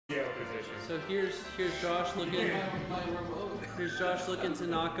situation. So here's Josh looking. Here's Josh looking to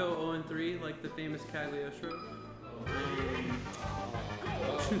Nako 0-3 like the famous Cagliostro.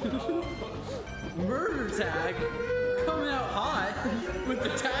 Murder tag coming out hot with the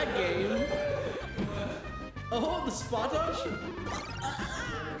tag game. Oh, the spot dodge.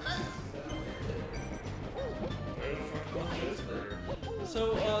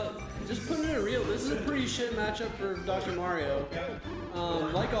 So, just putting it real, this is a pretty shit matchup for Dr. Mario.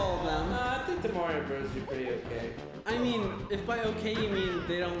 Like all of them. I think the Mario Bros do pretty okay. I mean, if by okay you mean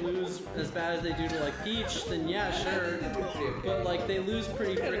they don't lose as bad as they do to like Peach, then yeah, sure. But like they lose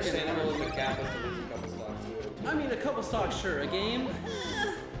pretty freaking. Animals and Kappas to lose a couple stocks too. I mean, a couple stocks, sure. A game.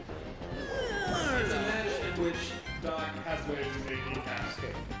 It's a match in which Doc has ways of making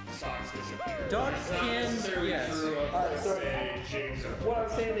stocks disappear. Doc can, yes. What I'm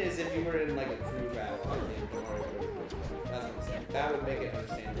saying is, if you were in like a crew battle, I think the Mario Bros. That's what I'm saying. That would make it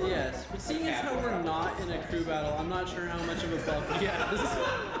understandable. Yes, but seeing as how we're not in a crew battle, I'm not sure how much of a buff he has.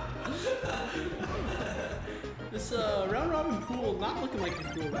 This round robin pool not looking like a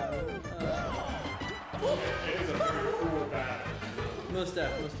cool battle. It is a very cool battle. Most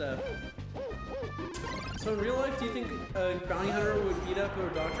def. So in real life, do you think a bounty hunter would beat up a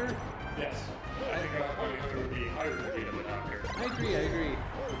doctor? Yes. I think a bounty hunter would be harder to beat up a doctor. I agree.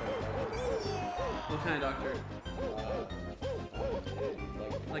 What kind of doctor?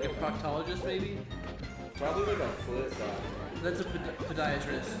 Like a proctologist, maybe? Probably like a foot doctor. That's a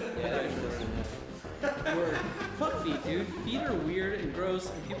podiatrist. Word. Fuck feet, dude. Feet are weird and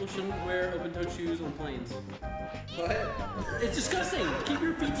gross, and people shouldn't wear open-toed shoes on planes. What? It's disgusting. Keep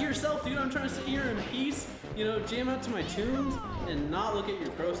your feet to yourself, dude. I'm trying to sit here in peace, you know, jam out to my tunes, and not look at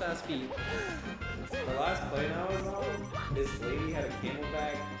your gross-ass feet. The last plane I was on, this lady had a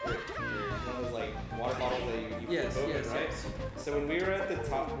camelback, one of those like water bottles that you Yes, open, right? yes. So when we were at the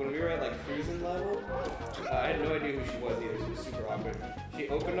top, when we were at like cruising level, I had no idea who she was either. She was super awkward. She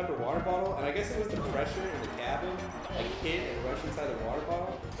opened up her water bottle, and I guess it was the pressure in the cabin, like hit and rushed inside the water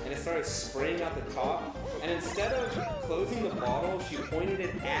bottle, and it started spraying out the top. And instead of closing the bottle, she pointed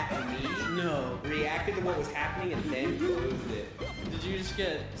it at me. No. Reacted to what was happening, and then closed it. Did you just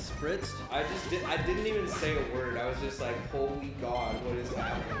get spritzed? I didn't even say a word. I was just like, holy God, what is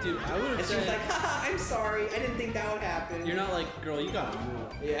happening? Dude, I would have And she was said... like, haha, I'm sorry. I didn't think that would happen. You're not like, girl, you gotta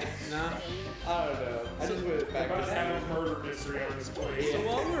move. Yeah. Nah? I don't know. I just went back About to to have a murder mystery on this place. So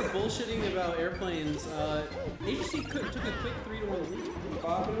while we were bullshitting about airplanes, HDC took a quick 3-1 lead.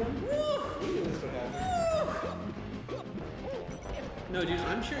 bobbing him. We knew this would happen. No, dude,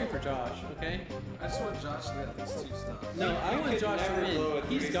 I'm cheering for Josh, okay? I just want Josh to get at least 2 stops. No, I want Josh to win.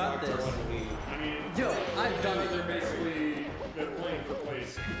 He's got this. I mean, Yo, I've done it. They're basically playing for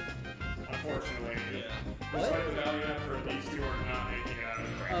placing, unfortunately. Yeah. Despite the valiant effort, these two are not making it out of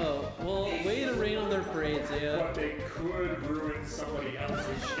the rain. Oh, well, way to rain on their parades, yeah. But they could ruin somebody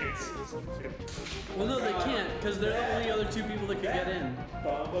else's chances. Well, no, they can't, because they're the only other 2 people that could get in.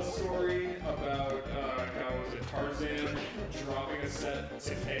 Bamba story about, how was it, Tarzan dropping a set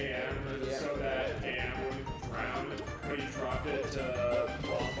to KM so that KM would drown, but he dropped it to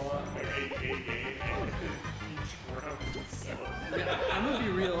Bamba, like a game, and he drowned himself. Yeah, I'm gonna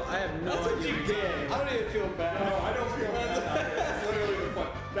be real, I have no That's what idea. you did. I don't even feel bad. No, I don't feel bad. That's literally the fun.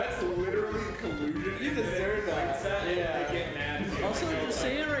 That's literally collusion. You deserve that. Yeah. They get mad. Also, just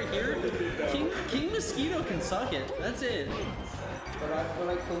saying it right here, King Mosquito can suck it. That's it. But I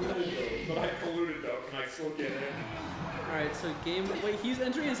colluded. But I colluded though. Can I still get in? Alright, so game. Wait, he's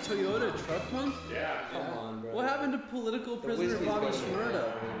entering his Toyota truck month? Yeah. Come on, bro. What happened to political The prisoner whiskey's Bobby going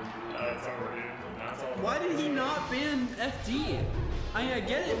Shmurda? That's over, dude. That's all. Why did he not ban FD? I mean, I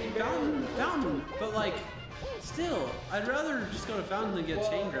get it, Fountain, but like, still, I'd rather just go to Fountain than get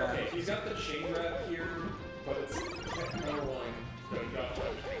chain grab. Okay, he's got the chain grab here, but it's number 1. So he's got the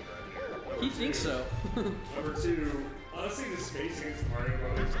chain grab here. He thinks so. Number 2, honestly, the spacing against Mario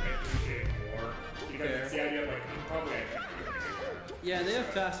Brothers I appreciate more because it's the idea of like I'm probably actually doing it. Yeah, they have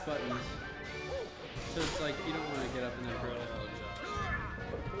fast buttons, so it's like you don't want to get up in that grill.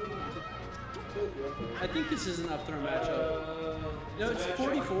 I think this is an up throw matchup. No, it's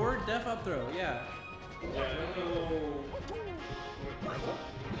 44, def up throw, yeah. Yeah, I don't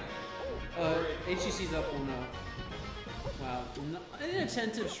know. HDC's up 1-0. Wow,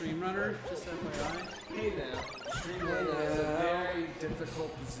 inattentive stream runner, just FYI. Hey now, Streamliner is a very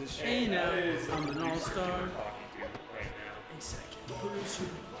difficult position. Hey now, That is I'm an all-star. talking to right now. Executive producer,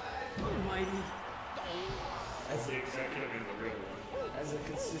 almighty. As the executive in the real one. As a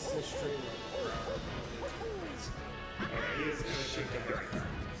consistent streamer. Alright, he is gonna shoot the very.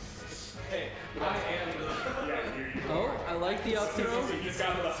 Hey, I am the... Yeah, you Oh, I like the up throw. He's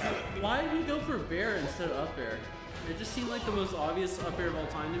got the Why did he go for bear instead of up air? It just seemed like the most obvious up air of all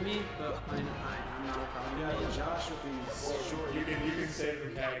time to me, but I'm not a problem. Yeah, Josh with these short. You can save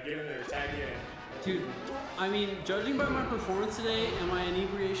the cat. Get in there, tag in. Dude, I mean, judging by my performance today and my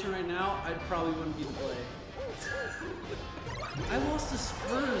inebriation right now, I probably wouldn't be the play. I lost to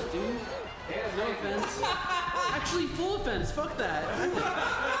Spurs, dude. No offense. Actually, full offense. Fuck that.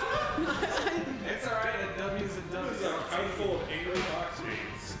 It's alright, a W's a W. This is a house full of angry box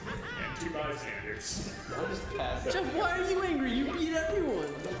mates and 2 bystanders. I'm just passive. Jeff, why are you angry? You beat everyone.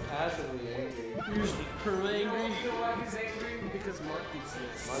 I'm just passively angry. You're just perma You know angry. why he's angry? Because Mark thinks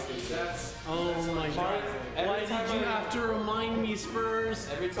this. Mark thinks That's Oh my god. Every Why did time you I- have to remind me, Spurs?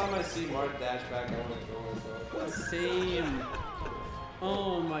 Every time I see Mark dash back, I want to kill myself. Same.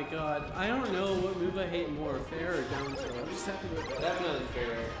 Oh my god. I don't know what move I hate more, fair or down tilt. I'm just happy with that. Definitely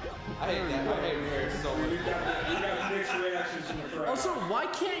fair. I hate that. I hate fair so much. You got mixed reactions from the crowd. Also, why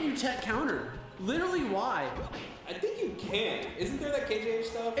can't you tech counter? Literally, why? I think you can. Isn't there that KJH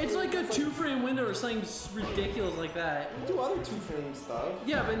stuff? It's like a It's 2-frame window or something ridiculous like that. We do other 2-frame stuff.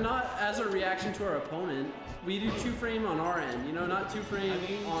 Yeah, but not as a reaction to our opponent. We do 2-frame on our end, you know, not 2-frame I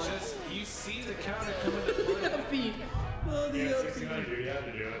mean, on. just you see the counter coming to play. Upbeat. Oh, the Yeah, upbeat. 69, dude. You have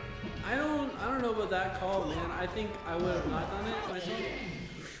to do it. I don't know about that call, man. I think I would have not done it myself.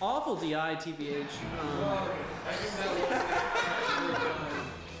 Awful DI, TBH. I think that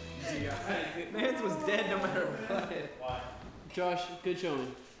was DI. Mans was dead no matter what. Josh, good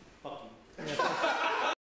showing. Fuck you.